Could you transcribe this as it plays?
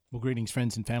Well, greetings,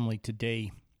 friends and family.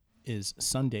 Today is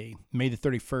Sunday, May the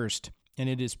 31st, and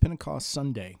it is Pentecost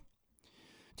Sunday.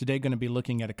 Today, going to be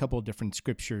looking at a couple of different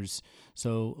scriptures,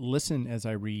 so listen as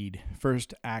I read.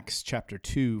 First, Acts chapter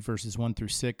 2, verses 1 through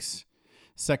 6.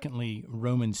 Secondly,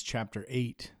 Romans chapter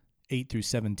 8, 8 through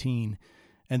 17.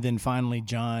 And then finally,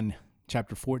 John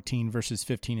chapter 14, verses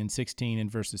 15 and 16, and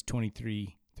verses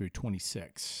 23 through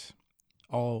 26.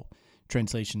 All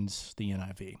translations, the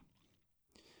NIV.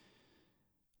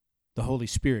 The Holy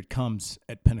Spirit comes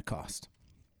at Pentecost.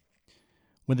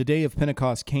 When the day of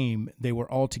Pentecost came, they were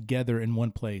all together in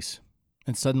one place,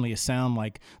 and suddenly a sound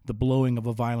like the blowing of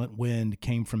a violent wind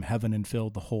came from heaven and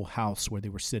filled the whole house where they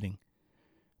were sitting.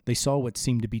 They saw what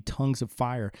seemed to be tongues of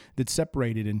fire that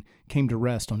separated and came to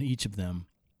rest on each of them,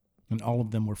 and all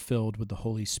of them were filled with the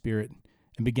Holy Spirit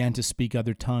and began to speak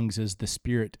other tongues as the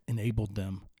Spirit enabled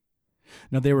them.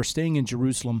 Now they were staying in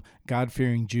Jerusalem,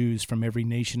 God-fearing Jews from every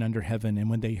nation under heaven, and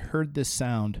when they heard this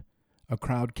sound, a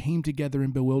crowd came together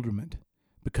in bewilderment,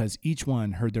 because each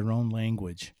one heard their own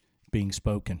language being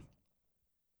spoken.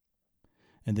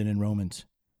 And then in Romans,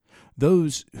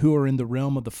 those who are in the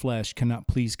realm of the flesh cannot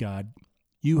please God.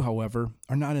 You, however,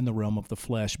 are not in the realm of the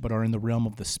flesh, but are in the realm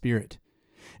of the Spirit,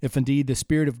 if indeed the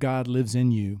Spirit of God lives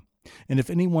in you. And if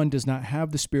anyone does not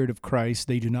have the Spirit of Christ,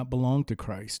 they do not belong to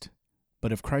Christ.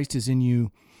 But if Christ is in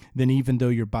you, then even though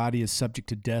your body is subject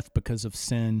to death because of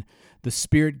sin, the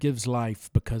Spirit gives life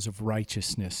because of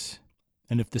righteousness.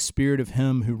 And if the Spirit of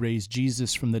him who raised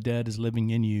Jesus from the dead is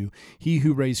living in you, he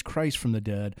who raised Christ from the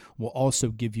dead will also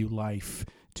give you life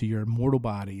to your mortal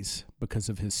bodies because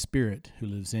of his Spirit who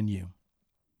lives in you.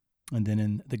 And then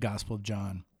in the Gospel of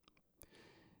John,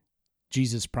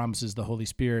 Jesus promises the Holy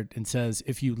Spirit and says,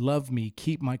 "If you love me,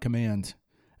 keep my commands.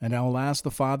 And I will ask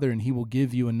the Father, and he will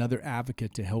give you another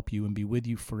advocate to help you and be with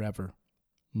you forever."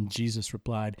 And Jesus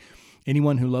replied,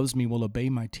 "Anyone who loves me will obey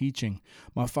my teaching.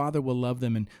 My Father will love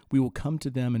them, and we will come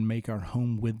to them and make our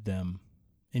home with them.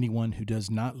 Anyone who does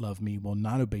not love me will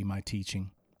not obey my teaching.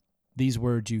 These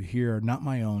words you hear are not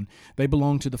my own. They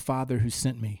belong to the Father who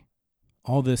sent me.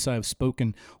 All this I have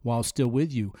spoken while still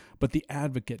with you, but the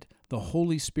Advocate, the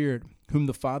Holy Spirit, whom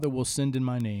the Father will send in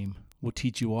my name, will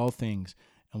teach you all things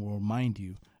and will remind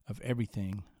you of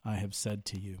everything I have said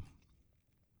to you."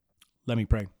 Let me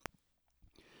pray.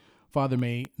 Father,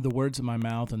 may the words of my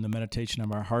mouth and the meditation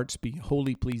of our hearts be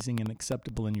wholly pleasing and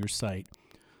acceptable in your sight.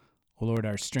 O Lord,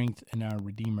 our strength and our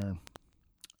Redeemer.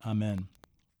 Amen.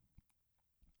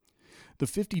 The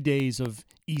 50 days of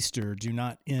Easter do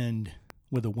not end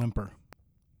with a whimper.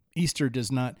 Easter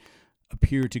does not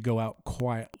appear to go out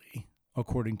quietly,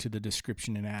 according to the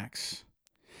description in Acts.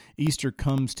 Easter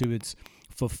comes to its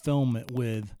fulfillment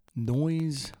with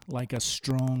noise like a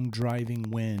strong driving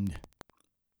wind.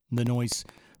 The noise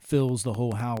fills the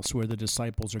whole house where the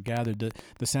disciples are gathered.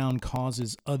 The sound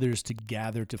causes others to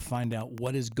gather to find out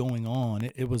what is going on.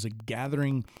 It was a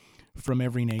gathering from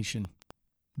every nation.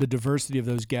 The diversity of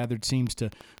those gathered seems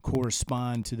to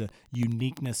correspond to the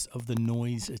uniqueness of the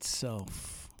noise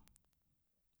itself.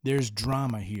 There's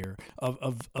drama here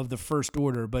of the first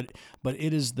order, but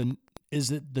is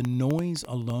it the noise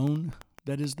alone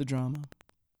that is the drama?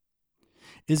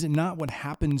 Is it not what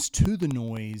happens to the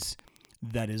noise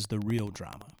that is the real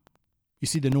drama? You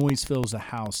see, the noise fills the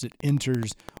house. It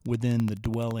enters within the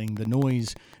dwelling. The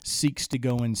noise seeks to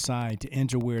go inside, to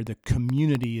enter where the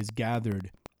community is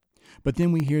gathered. But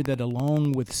then we hear that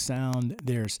along with sound,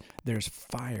 there's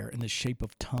fire in the shape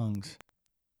of tongues.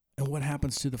 And what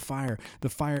happens to the fire? The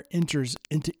fire enters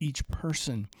into each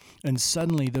person, and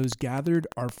suddenly those gathered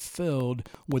are filled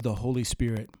with the Holy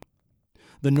Spirit.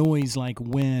 The noise like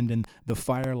wind and the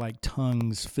fire like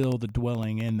tongues fill the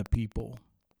dwelling and the people.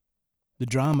 The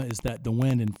drama is that the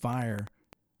wind and fire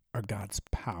are God's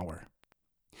power.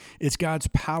 It's God's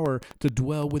power to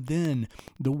dwell within.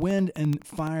 The wind and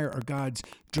fire are God's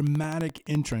dramatic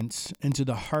entrance into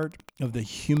the heart of the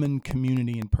human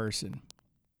community in person.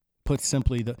 Put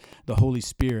simply, the Holy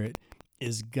Spirit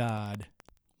is God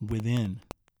within.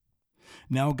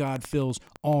 Now God fills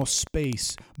all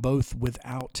space, both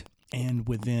without and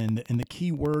within. And the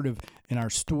key word in our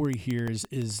story here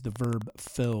is the verb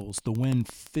fills. The wind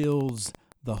fills,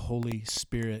 the Holy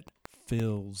Spirit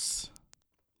fills.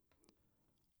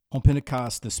 On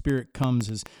Pentecost, the Spirit comes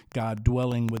as God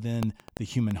dwelling within the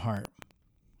human heart.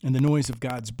 And the noise of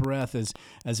God's breath,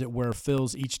 as it were,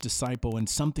 fills each disciple, and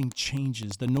something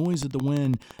changes. The noise of the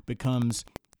wind becomes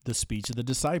the speech of the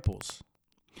disciples.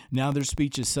 Now their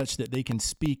speech is such that they can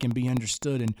speak and be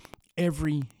understood in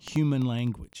every human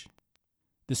language.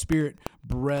 The Spirit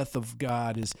breath of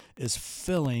God is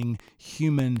filling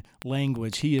human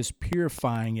language. He is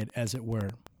purifying it, as it were.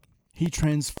 He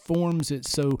transforms it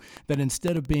so that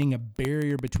instead of being a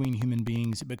barrier between human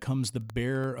beings, it becomes the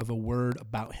bearer of a word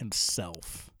about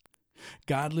himself.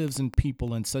 God lives in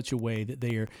people in such a way that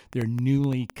they're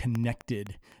newly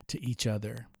connected to each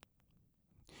other.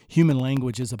 Human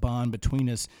language is a bond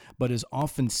between us, but is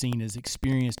often seen as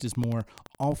experienced as more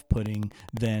off-putting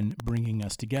than bringing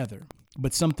us together.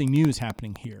 But something new is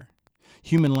happening here.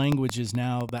 Human language is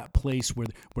now that place where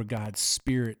God's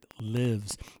Spirit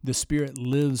lives. The Spirit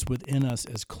lives within us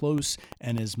as close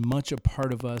and as much a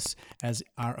part of us as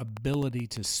our ability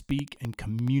to speak and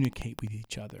communicate with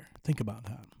each other. Think about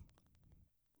that.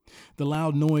 The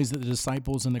loud noise that the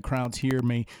disciples and the crowds hear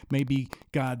may be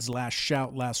God's last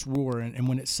shout, last roar, and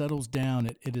when it settles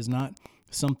down, it is not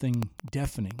something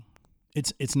deafening.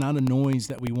 It's not a noise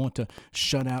that we want to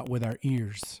shut out with our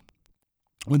ears.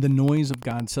 When the noise of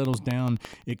God settles down,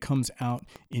 it comes out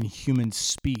in human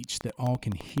speech that all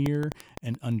can hear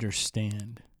and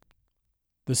understand.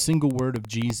 The single word of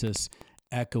Jesus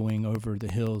echoing over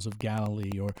the hills of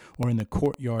Galilee or in the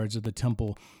courtyards of the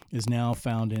temple is now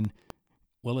found in,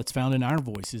 it's found in our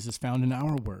voices, it's found in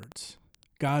our words.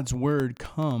 God's word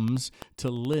comes to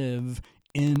live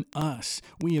in us.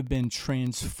 We have been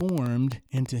transformed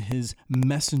into his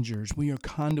messengers. We are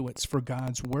conduits for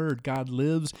God's word. God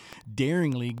lives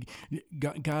daringly.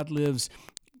 God lives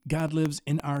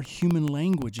in our human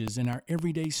languages, in our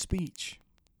everyday speech.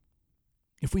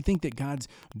 If we think that God's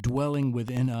dwelling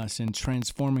within us and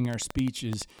transforming our speech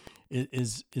is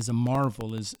a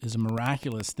marvel, is a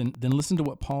miraculous, then listen to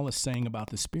what Paul is saying about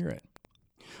the Spirit.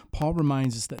 Paul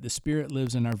reminds us that the Spirit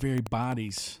lives in our very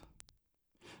bodies.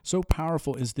 So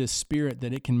powerful is this Spirit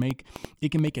that it can make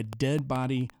a dead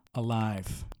body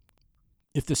alive.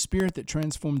 If the Spirit that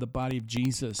transformed the body of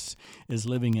Jesus is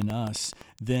living in us,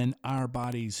 then our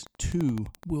bodies too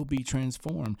will be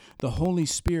transformed. The Holy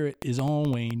Spirit is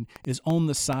on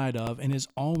the side of and is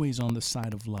always on the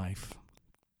side of life.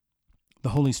 The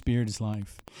Holy Spirit is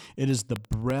life. It is the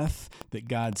breath that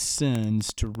God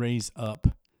sends to raise up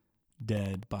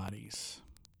dead bodies.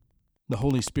 The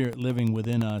Holy Spirit living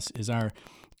within us is our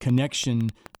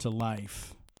connection to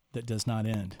life that does not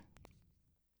end.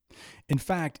 In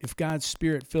fact, if God's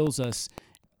Spirit fills us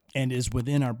and is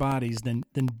within our bodies, then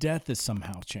death is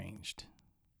somehow changed.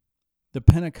 The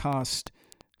Pentecost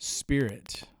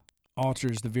Spirit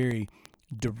alters the very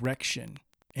direction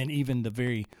and even the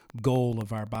very goal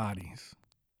of our bodies.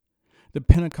 The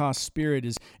Pentecost Spirit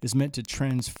is meant to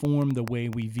transform the way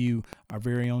we view our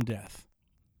very own death.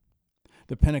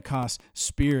 The Pentecost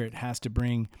Spirit has to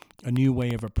bring a new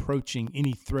way of approaching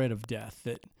any threat of death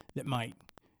that might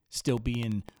still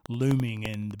be looming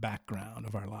in the background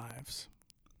of our lives.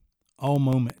 All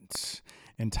moments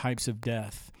and types of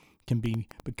death can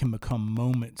become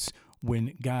moments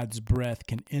when God's breath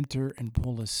can enter and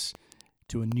pull us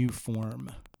to a new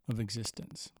form of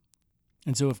existence.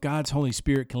 And so if God's Holy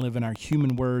Spirit can live in our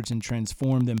human words and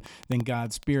transform them, then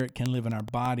God's Spirit can live in our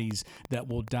bodies that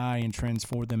will die and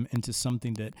transform them into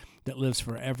something that lives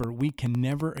forever. We can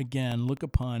never again look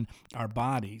upon our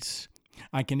bodies.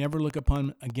 I can never look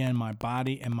upon again my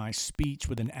body and my speech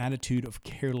with an attitude of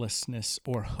carelessness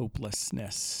or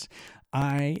hopelessness.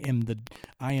 I am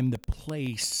the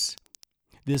place.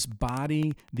 This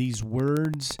body, these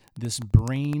words, this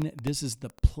brain, this is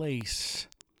the place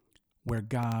where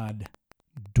God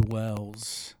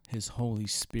dwells. His Holy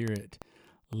Spirit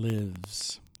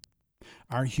lives.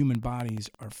 Our human bodies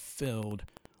are filled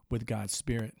with God's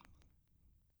Spirit.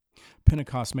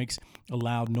 Pentecost makes a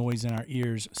loud noise in our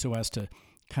ears so as to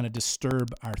kind of disturb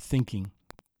our thinking.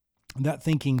 That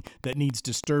thinking that needs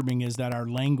disturbing is that our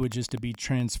language is to be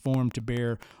transformed to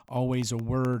bear always a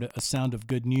word, a sound of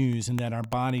good news, and that our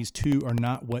bodies too are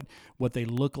not what they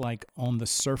look like on the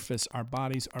surface. Our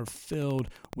bodies are filled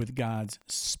with God's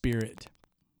Spirit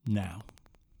now.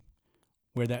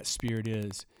 Where that Spirit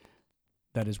is,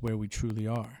 that is where we truly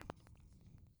are.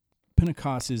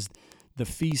 Pentecost is the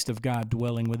feast of God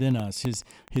dwelling within us.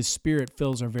 His Spirit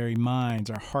fills our very minds,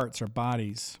 our hearts, our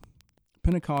bodies.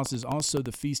 Pentecost is also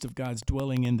the feast of God's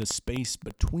dwelling in the space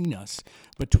between us,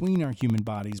 between our human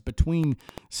bodies, between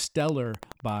stellar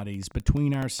bodies,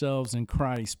 between ourselves and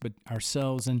Christ, but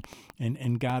ourselves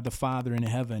and God the Father in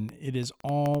heaven. It is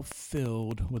all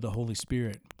filled with the Holy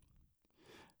Spirit.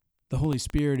 The Holy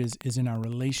Spirit is in our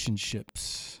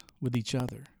relationships with each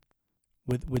other,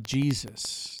 with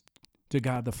Jesus, to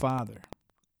God the Father.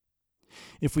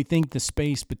 If we think the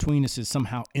space between us is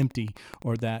somehow empty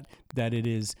or that it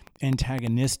is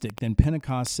antagonistic, then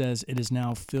Pentecost says it is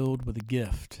now filled with a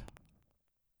gift.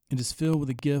 It is filled with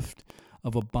a gift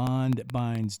of a bond that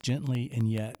binds gently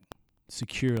and yet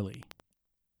securely.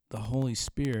 The Holy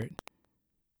Spirit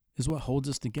is what holds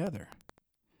us together.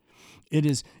 It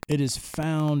is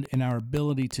found in our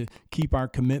ability to keep our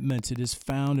commitments. It is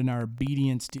found in our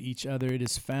obedience to each other. It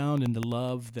is found in the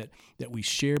love that we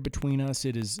share between us.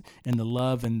 It is in the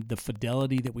love and the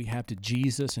fidelity that we have to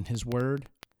Jesus and his word.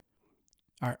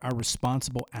 Our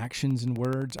responsible actions and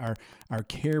words, our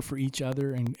care for each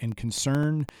other and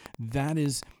concern, that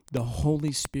is the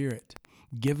Holy Spirit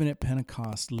given at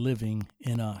Pentecost living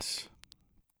in us.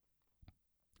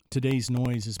 Today's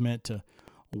noise is meant to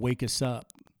wake us up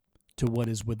to what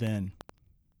is within.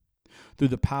 Through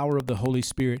the power of the Holy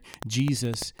Spirit,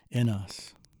 Jesus in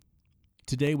us.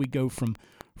 Today we go from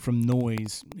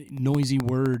noisy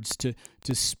words to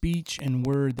speech and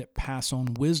word that pass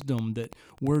on wisdom, that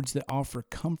words that offer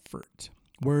comfort,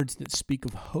 words that speak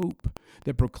of hope,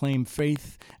 that proclaim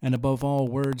faith, and above all,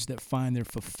 words that find their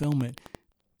fulfillment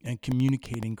and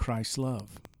communicating Christ's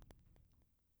love.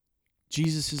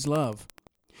 Jesus' love.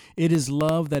 It is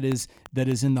love that is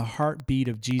in the heartbeat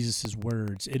of Jesus'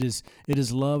 words. It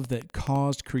is love that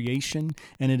caused creation,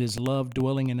 and it is love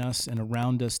dwelling in us and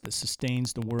around us that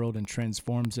sustains the world and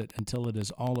transforms it until it is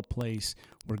all a place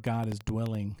where God is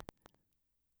dwelling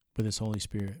with his Holy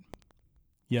Spirit.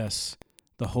 Yes,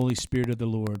 the Holy Spirit of the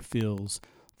Lord fills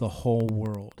the whole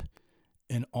world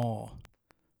and all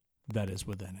that is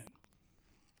within it.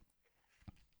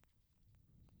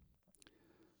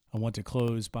 I want to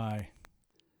close by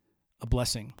a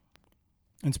blessing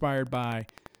inspired by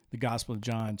the Gospel of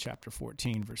John, chapter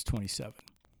 14, verse 27.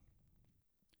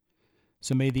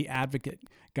 So may the advocate,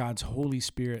 God's Holy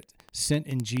Spirit, sent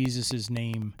in Jesus'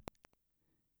 name,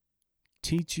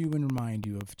 teach you and remind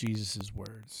you of Jesus'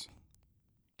 words.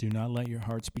 Do not let your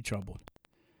hearts be troubled.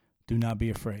 Do not be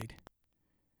afraid.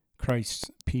 Christ's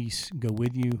peace go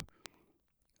with you.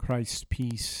 Christ's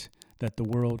peace that the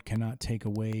world cannot take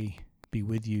away be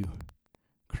with you.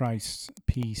 Christ's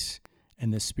peace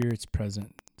and the Spirit's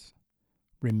presence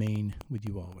remain with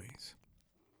you always.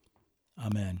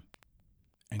 Amen,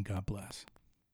 and God bless.